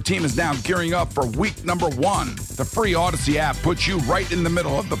your favorite team is now gearing up for week number 1. The free Odyssey app puts you right in the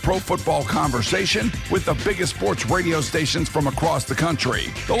middle of the pro football conversation with the biggest sports radio stations from across the country.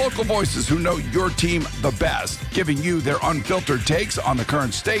 The local voices who know your team the best, giving you their unfiltered takes on the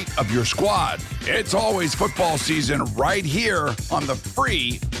current state of your squad. It's always football season right here on the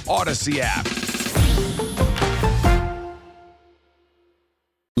free Odyssey app.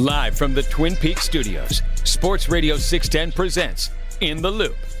 Live from the Twin Peaks studios, Sports Radio 610 presents In the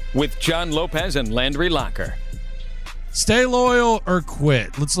Loop with John Lopez and Landry Locker. Stay loyal or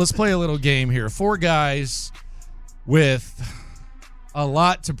quit. Let's play a little game here. 4 guys with a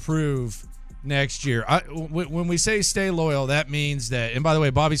lot to prove next year. When we say stay loyal, that means that, and by the way,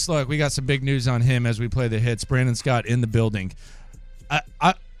 Bobby Slowik, we got some big news on him as we play the hits. Brandon Scott in the building.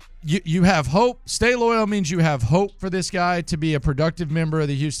 You have hope. Stay loyal means you have hope for this guy to be a productive member of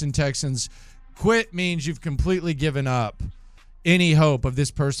the Houston Texans. Quit means you've completely given up any hope of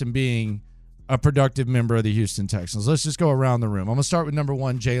this person being a productive member of the Houston Texans. Let's just go around the room. I'm going to start with number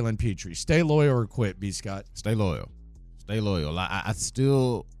 1, Jalen Petrie. Stay loyal or quit, B. Scott? Stay loyal. Stay loyal. I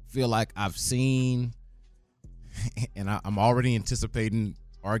still feel like I've seen, and I'm already anticipating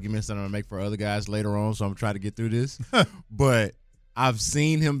arguments that I'm going to make for other guys later on, so I'm going to try to get through this. But I've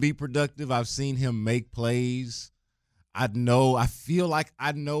seen him be productive. I've seen him make plays. I feel like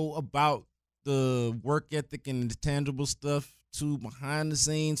I know about the work ethic and the tangible stuff too behind the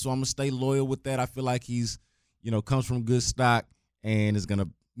scenes, so I'm going to stay loyal with that. I feel like he's, comes from good stock and is going to,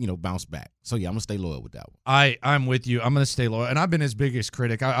 bounce back. So, yeah, I'm going to stay loyal with that one. I'm with you. I'm going to stay loyal. And I've been his biggest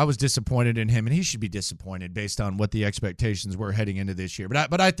critic. I was disappointed in him, and he should be disappointed based on what the expectations were heading into this year.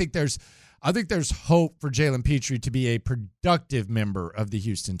 But I think there's hope for Jalen Petrie to be a productive member of the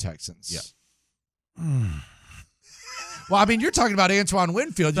Houston Texans. Yeah. Well, I mean, you're talking about Antoine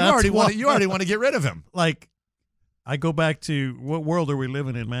Winfield. You That's already what- want to get rid of him. Like, I go back to what world are we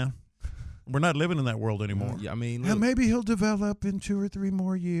living in, man? We're not living in that world anymore. Yeah, I mean, And maybe he'll develop in 2 or 3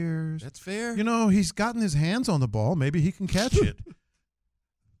 more years. that's fair. You know, he's gotten his hands on the ball. Maybe he can catch it.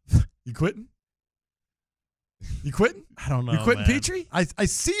 You quitting? You quitting? I don't know. You quitting, man. Petrie? I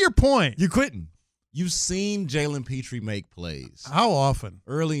see your point. You quitting? You've seen Jalen Petrie make plays How often?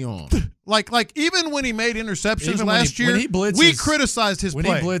 early on. Like even when he made interceptions Even when last he- year, when he blitzes- we criticized his When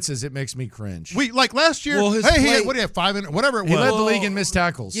play. he blitzes, it makes me cringe. We like last year. Well, his hey, he play- had, what do you have? 5 whatever it He was. led the league in missed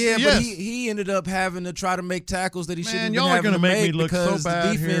tackles. Yeah, Yes. but he ended up having to try to make tackles that he Man, shouldn't have y'all been are having gonna to make me make look so because bad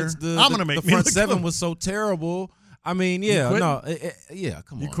the defense, here. the, I'm the, gonna make the me front look seven so- was so terrible. I mean, yeah, quitting? no, yeah,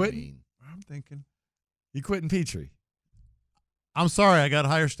 come You on. quitting? I mean, I'm thinking. You quitting Petrie? I'm sorry, I got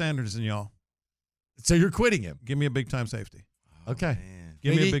higher standards than y'all. So you're quitting him? Give me a big time safety. Okay.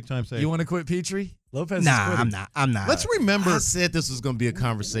 Give me Biggie, a big time safety. You want to quit Petrie? Lopez is Nah, quitting. I'm not. Let's remember, I said this was going to be a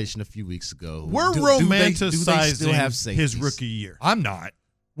conversation a few weeks ago. we're do they still romanticizing have his safeties? rookie year. I'm not.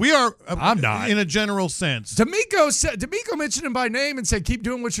 We are. I'm not. In a general sense. D'Amico mentioned him by name and said, "Keep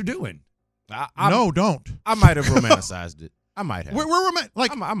doing what you're doing." No, don't. I might have romanticized it. I might have. We're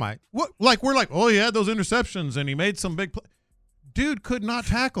like I might. what? Like we're like, oh, he had those interceptions and he made some big play. Dude could not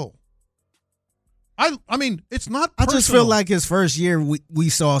tackle. I mean, it's not I personal. just feel like his first year we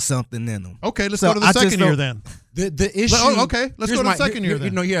saw something in him. Okay, let's So go to the I just second year don't- then. The issue. Okay, let's here's go to the second year You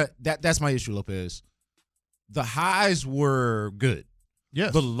then. know, yeah, that's my issue, Lopez. The highs were good.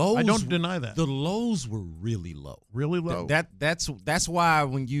 Yes, The lows. I don't deny that. The lows were really low. Really low. That's why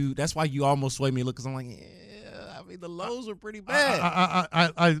you almost sway me. Look, because I'm like, yeah. I mean, the lows were pretty bad.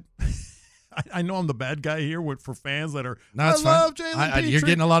 I know I'm the bad guy here for fans that are. No, it's I fine. love Jalen Petrie. You're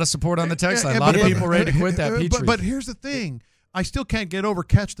getting a lot of support on the text line. Yeah, A lot of but- people ready to quit that Petrie. But here's the thing: I still can't get over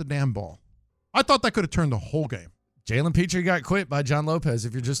catch the damn ball. I thought that could have turned the whole game. Jalen Petrie got quit by John Lopez.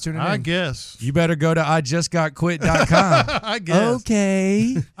 If you're just tuning in, I guess. you better go to IJustGotQuit.com. I guess.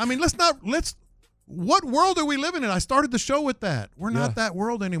 Okay. I mean, let's. What world are we living in? I started the show with that. We're Yeah. not that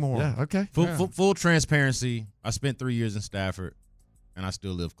world anymore. Yeah. Okay. Full transparency. I spent 3 years in Stafford, and I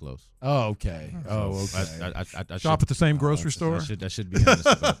still live close. Oh, okay. Oh, okay. I Shop at the same grocery store. I should be honest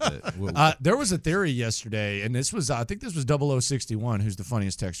about that. There was a theory yesterday, and I think this was 0061, who's the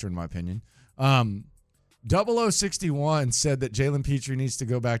funniest texter in my opinion. 0061 said that Jalen Petrie needs to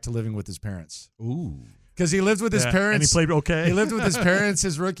go back to living with his parents. Ooh. Because he lived with his parents. And he played okay. He lived with his parents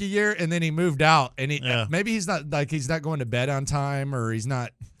his rookie year, and then he moved out. And Yeah. maybe he's not going to bed on time, or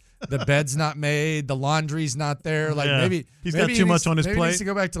the bed's not made, the laundry's not there. Like Yeah. maybe He's maybe got he too much needs- on his maybe He plate. needs to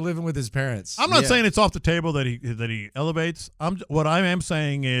go back to living with his parents. I'm not saying it's off the table that he elevates. What I am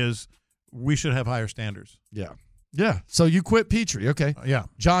saying is we should have higher standards. Yeah. Yeah. So you quit Petrie, okay? Yeah.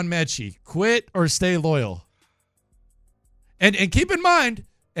 John Mechie, quit or stay loyal. And keep in mind,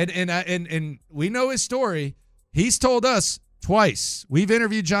 and we know his story. He's told us twice. We've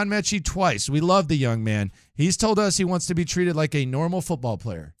interviewed John Mechie twice. We love the young man. He's told us he wants to be treated like a normal football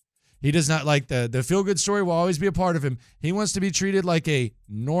player. He does not like the feel-good story will always be a part of him. He wants to be treated like a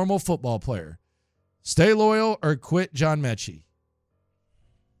normal football player. Stay loyal or quit John Mechie.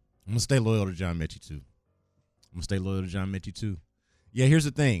 I'm going to stay loyal to John Mechie, too. Yeah, here's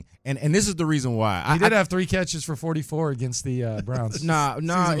the thing. And this is the reason why. He did have 3 catches for 44 against the Browns. Nah, Season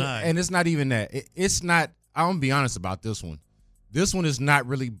 9. and it's not even that. It's not. I'm gonna be honest about this one. This one is not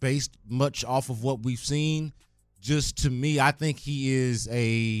really based much off of what we've seen. Just to me, I think he is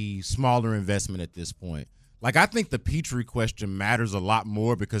a smaller investment at this point. Like, I think the Petrie question matters a lot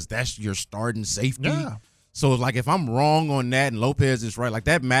more because that's your starting safety. Yeah. So, like, if I'm wrong on that and Lopez is right, like,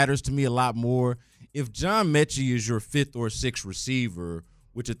 that matters to me a lot more. If John Mechie is your 5th or 6th receiver,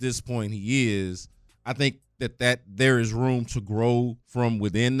 which at this point he is, I think that there is room to grow from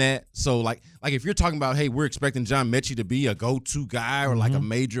within that. So, like if you're talking about, hey, we're expecting John Mechie to be a go-to guy or like a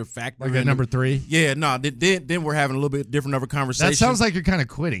major factor. Like at number 3? Yeah, no, then we're having a little bit different of a conversation. That sounds like you're kind of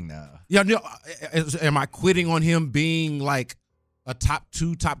quitting now. Yeah, no, am I quitting on him being like a top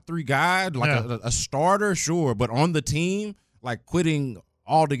 2, top 3 guy? Like a starter? Sure. But on the team, like quitting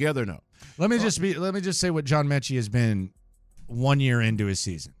altogether, no. Let me just say what John Mechie has been 1 year into his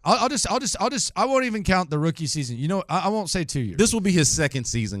season. I won't even count the rookie season. You know, I won't say 2 years. This will be his 2nd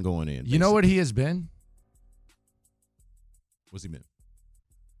season going in. You know what he has been? What's he been?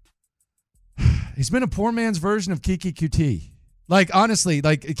 He's been a poor man's version of Kiki QT. Like, honestly,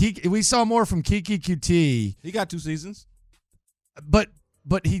 we saw more from Kiki QT. He got 2 seasons. But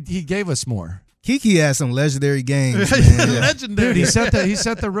he gave us more. Kiki had some legendary games, man. Legendary. Dude, he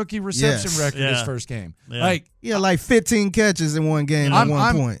set the rookie reception record his first game. Yeah. Like 15 catches in one game at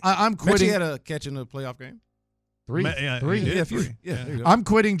one point. I'm Mechie quitting. had a catch in the playoff game. Three. He did three. Yeah, there you go. I'm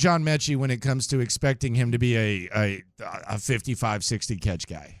quitting John Mechie when it comes to expecting him to be a 55, 60 catch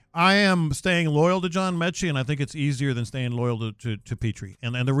guy. I am staying loyal to John Mechie, and I think it's easier than staying loyal to Petrie.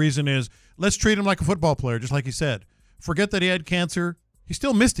 And the reason is, let's treat him like a football player, just like he said. Forget that he had cancer. He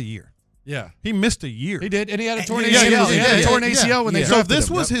still missed a year. Yeah. He missed a year. He did, and he had a torn Yeah, ACL. he He had a torn ACL when they So if drafted this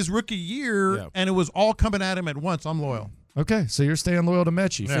him. was his rookie year, and it was all coming at him at once, I'm loyal. Okay, so you're staying loyal to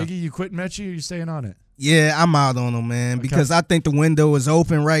Mechie. Yeah. Figgy, you quitting Mechie, or you staying on it? Yeah, I'm out on him, man, because I think the window is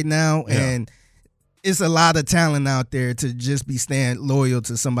open right now, and it's a lot of talent out there to just be staying loyal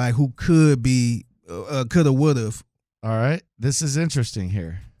to somebody who could be, coulda, woulda. All right, this is interesting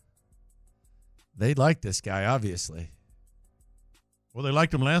here. They like this guy, obviously. Well, they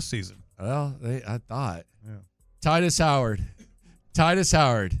liked him last season. Well, I thought. Yeah. Titus Howard,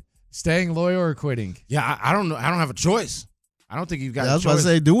 staying loyal or quitting? Yeah, I don't know. I don't have a choice. I don't think you've got I a was about to choice.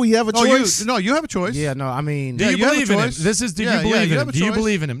 say, do we have a choice? You have a choice. Yeah, no, I mean, Do you you have a believe in him? choice. This is, do Yeah, you believe you in have him? a Do you choice.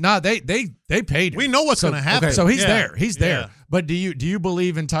 believe in him? No, they paid him. We know what's going to happen. okay. So he's Yeah. there. He's there. Yeah. But do you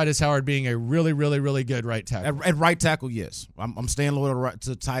believe in Titus Howard being a really, really, really good right tackle? at right tackle, yes. I'm staying loyal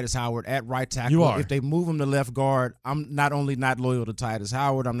to Titus Howard at right tackle. You are. If they move him to left guard, I'm not only not loyal to Titus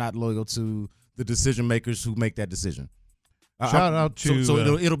Howard, I'm not loyal to the decision makers who make that decision. Shout out to so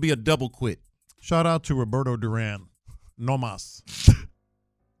it'll be a double quit. Shout out to Roberto Duran. No mas.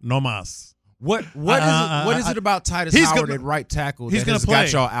 No mas. What is it about Titus he's Howard gonna- at right tackle he's that gonna has play.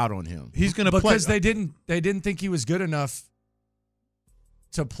 got y'all out on him? He's going to play. Because they didn't think he was good enough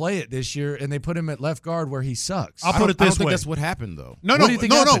to play it this year, and they put him at left guard where he sucks. I'll put it this I don't think way. that's what happened, though. No, What do you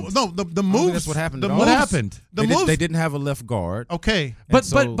think happened? The I don't think moves. that's what happened The at all. moves, What happened? The moves. They didn't have a left guard. Okay. But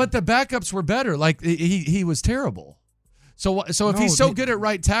so- but the backups were better. Like he was terrible. So if No, he's so they- good at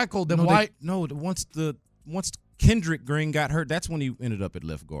right tackle, then No, why? Once Kendrick Green got hurt, that's when he ended up at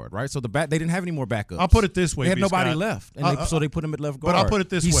left guard, right? So they didn't have any more backups. I'll put it this way. They had B. nobody Scott. left, and so they put him at left guard. But I'll put it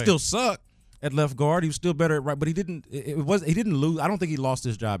this he way. still sucked at left guard. He was still better at right, but he didn't. He didn't lose. I don't think he lost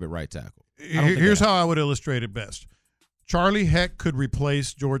his job at right tackle. Here's how I would illustrate it best. Charlie Heck could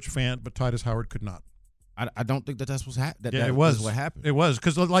replace George Fant, but Titus Howard could not. I don't think that's what's happened. It was what happened. It was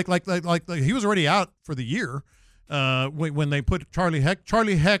because like he was already out for the year when they put Charlie Heck.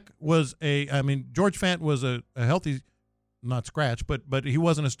 Charlie Heck was George Fant was a healthy, not scratch, but he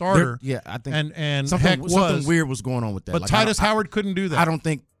wasn't a starter. I think and something Heck something weird was going on with that. But Titus Howard couldn't do that. I don't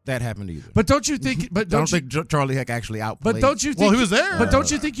think that happened either. But don't you think? But I don't think Charlie Heck actually outplayed. But don't you think? Well, he was there. But don't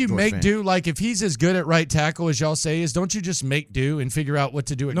you think you George make Fant. do? Like if he's as good at right tackle as y'all say is, don't you just make do and figure out what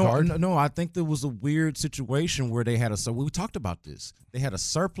to do at guard? No, I think there was a weird situation where they had we talked about this. They had a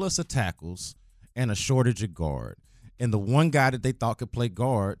surplus of tackles and a shortage of guard. And the one guy that they thought could play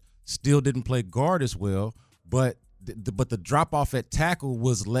guard still didn't play guard as well, but the drop off at tackle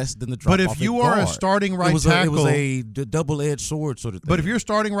was less than the drop off But at if guard. you are a starting right tackle, it was a double-edged sword sort of thing. But if you're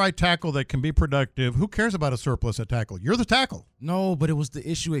starting right tackle that can be productive, who cares about a surplus at tackle? You're the tackle. No, but it was the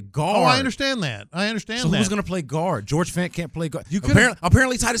issue at guard. Oh, I understand that. So who's going to play guard? George Fant can't play guard. You could've-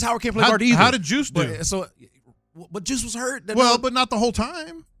 Apparently Titus Howard can't play guard either. How did Juice do? But Juice was hurt. But not the whole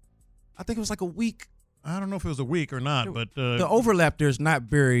time. I think it was like a week. I don't know if it was a week or not, but the overlap there is not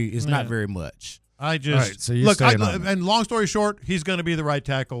very much. I just All right, so you're look. staying on. And long story short, he's going to be the right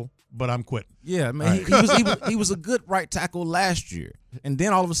tackle, but I'm quitting. Yeah, man, Right. he was a good right tackle last year, and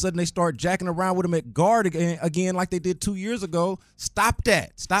then all of a sudden they start jacking around with him at guard again like they did 2 years ago. Stop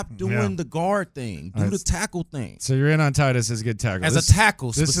that! Stop doing the guard thing. Do the tackle thing. So you're in on Titus as a good tackle. As a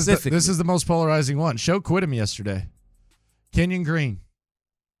tackle this specifically. This is the most polarizing one. Show quit him yesterday. Kenyon Green.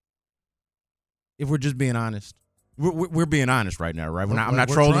 If we're just being honest, we're being honest right now, right? I'm not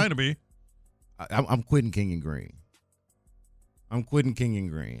we're trolling. trying to be. I'm quitting King and Green. I'm quitting King and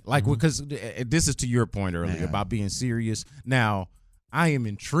Green. Like, because this is to your point earlier about being serious. Now, I am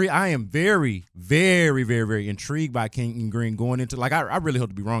intrigued. I am very, very, very, very intrigued by King and Green going into, like, I really hope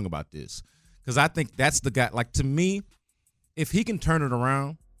to be wrong about this. Because I think that's the guy, like, to me, if he can turn it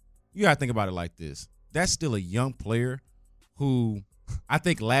around, you got to think about it like this. That's still a young player who I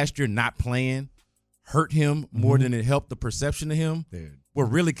think last year not playing hurt him more than it helped the perception of him. Dude. What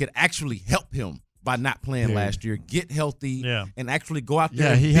really could actually help him by not playing last year, get healthy, and actually go out there.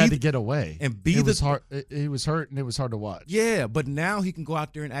 Yeah, and he be had to get away and be it was hard. He was hurt, and it was hard to watch. Yeah, but now he can go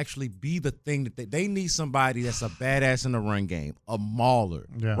out there and actually be the thing that they need. Somebody that's a badass in the run game, a mauler,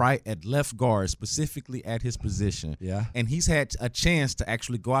 right at left guard, specifically at his position. Yeah, and he's had a chance to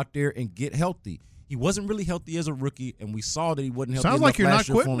actually go out there and get healthy. He wasn't really healthy as a rookie, and we saw that he wasn't healthy. Sounds like you're last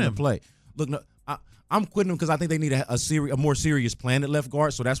not year quitting for him him. to play. Look, no, I'm quitting him because I think they need a more serious plan at left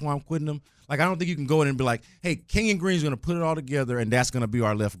guard. So that's why I'm quitting him. Like, I don't think you can go in and be like, hey, Kenyon Green's going to put it all together, and that's going to be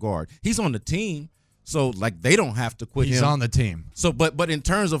our left guard. He's on the team, So, like, they don't have to quit him. He's on the team. So, but in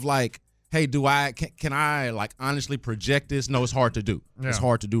terms of, like, hey, can I, like, honestly project this? No, it's hard to do. Yeah. It's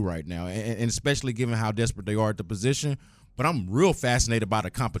hard to do right now, and especially given how desperate they are at the position. But I'm real fascinated by the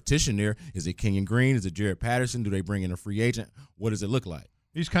competition there. Is it Kenyon Green? Is it Jared Patterson? Do they bring in a free agent? What does it look like?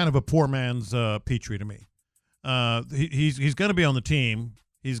 He's kind of a poor man's Petrie to me. He's going to be on the team.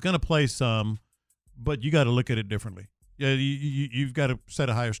 He's going to play some, but you got to look at it differently. Yeah, you've got to set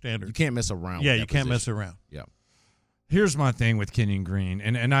a higher standard. You can't mess around. Yeah, with you that can't position. mess around. Yeah. Here's my thing with Kenyon Green,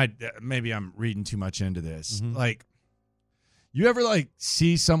 and I maybe I'm reading too much into this. Mm-hmm. Like, you ever like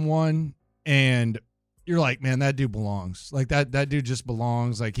see someone and you're like, man, that dude belongs. Like that dude just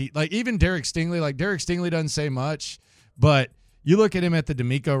belongs. Like even Derek Stingley. Like Derek Stingley doesn't say much, but you look at him at the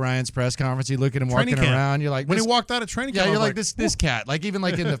D'Amico Ryans press conference. You look at him walking around. You're like, when he walked out of training camp, you're like this cat. Like even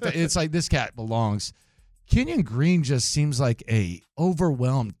like it's like this cat belongs. Kenyon Green just seems like a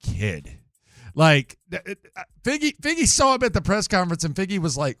overwhelmed kid. Like Figgy saw him at the press conference, and Figgy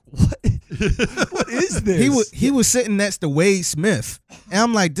was like, "What? What is this?" He was sitting next to Wade Smith, and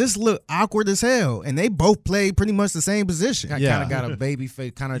I'm like, "This look awkward as hell." And they both played pretty much the same position. Kind of got a baby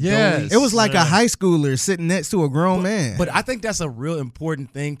face, kind of. Yes. It was like a high schooler sitting next to a grown man. But I think that's a real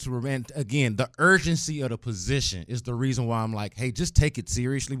important thing to remember. Again, the urgency of the position is the reason why I'm like, hey, just take it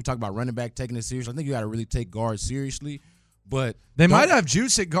seriously. We talk about running back taking it seriously. I think you got to really take guards seriously. But they might have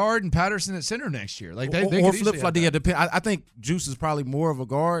Juice at guard and Patterson at center next year. Like they or flip flop. Yeah, depend. I think Juice is probably more of a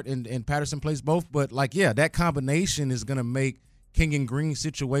guard, and Patterson plays both. But like, yeah, that combination is going to make Kenyon Green's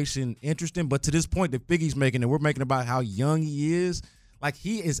situation interesting. But to this point that Figgy's making, and we're making about how young he is, like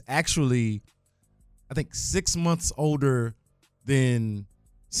he is actually, I think 6 months older than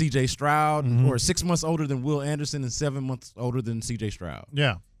C.J. Stroud, or 6 months older than Will Anderson, and 7 months older than C.J. Stroud.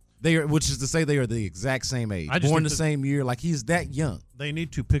 Yeah. Which is to say they are the exact same age, born the same year. Like he's that young. They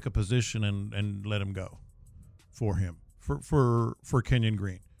need to pick a position and let him go for him for Kenyon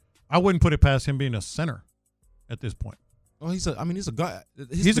Green. I wouldn't put it past him being a center at this point. Well, he's a guard.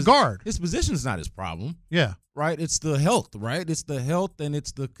 He's a guard. His position's not his problem. Yeah, right. It's the health, right? It's the health and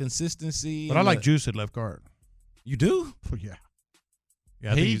it's the consistency. But I like Juice at left guard. You do? Yeah.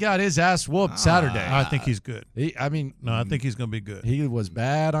 Yeah, he got his ass whooped Saturday. I think he's good. I think he's going to be good. He was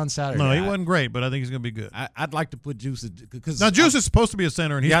bad on Saturday. No, he wasn't great, but I think he's going to be good. I'd like to put Juice because now Juice is supposed to be a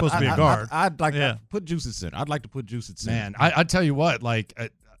center and he's supposed to be a guard. I'd like to put Juice at center. I'd like to put Juice at center. Man, I tell you what, like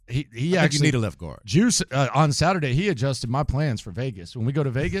he I actually think you need a left guard. Juice on Saturday, he adjusted my plans for Vegas. When we go to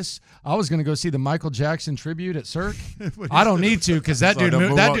Vegas, I was going to go see the Michael Jackson tribute at Cirque. I don't need to because that dude,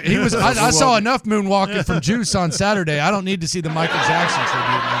 he was. I saw enough moonwalking from Juice on Saturday. I don't need to see the Michael Jackson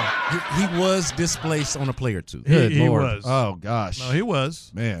tribute now. He was displaced on a play or two. He was. Oh gosh. No, he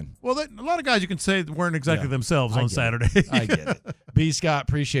was. Man. Well, a lot of guys you can say weren't exactly themselves on Saturday. I get it. B. Scott,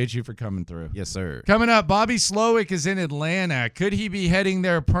 appreciate you for coming through. Yes, sir. Coming up, Bobby Slowik is in Atlanta. Could he be heading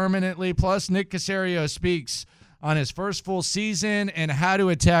there permanently? Plus, Nick Caserio speaks on his first full season and how to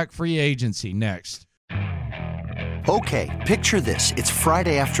attack free agency next. Okay, picture this. It's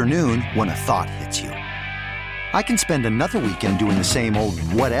Friday afternoon when a thought hits you. I can spend another weekend doing the same old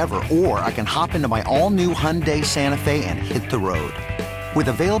whatever, or I can hop into my all-new Hyundai Santa Fe and hit the road. With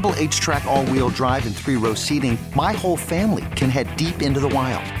available H-Track all-wheel drive and 3-row seating, my whole family can head deep into the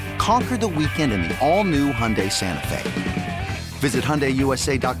wild. Conquer the weekend in the all-new Hyundai Santa Fe. Visit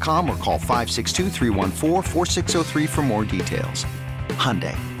HyundaiUSA.com or call 562-314-4603 for more details.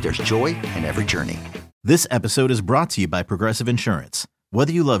 Hyundai, there's joy in every journey. This episode is brought to you by Progressive Insurance.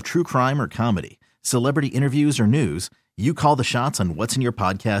 Whether you love true crime or comedy, celebrity interviews or news, you call the shots on what's in your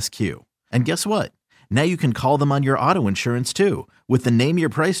podcast queue. And guess what? Now you can call them on your auto insurance too with the Name Your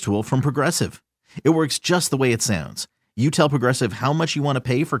Price tool from Progressive. It works just the way it sounds. You tell Progressive how much you want to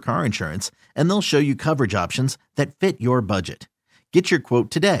pay for car insurance, and they'll show you coverage options that fit your budget. Get your quote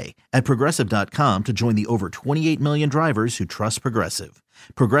today at Progressive.com to join the over 28 million drivers who trust Progressive.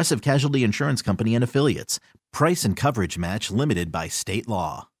 Progressive Casualty Insurance Company and Affiliates. Price and coverage match limited by state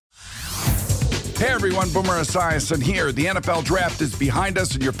law. Hey everyone, Boomer Esiason here. The NFL Draft is behind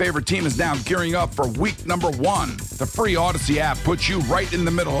us and your favorite team is now gearing up for week number 1. The free Odyssey app puts you right in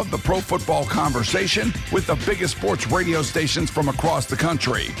the middle of the pro football conversation with the biggest sports radio stations from across the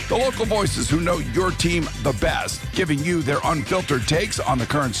country. The local voices who know your team the best, giving you their unfiltered takes on the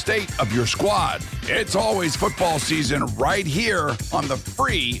current state of your squad. It's always football season right here on the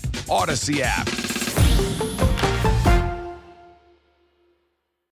free Odyssey app.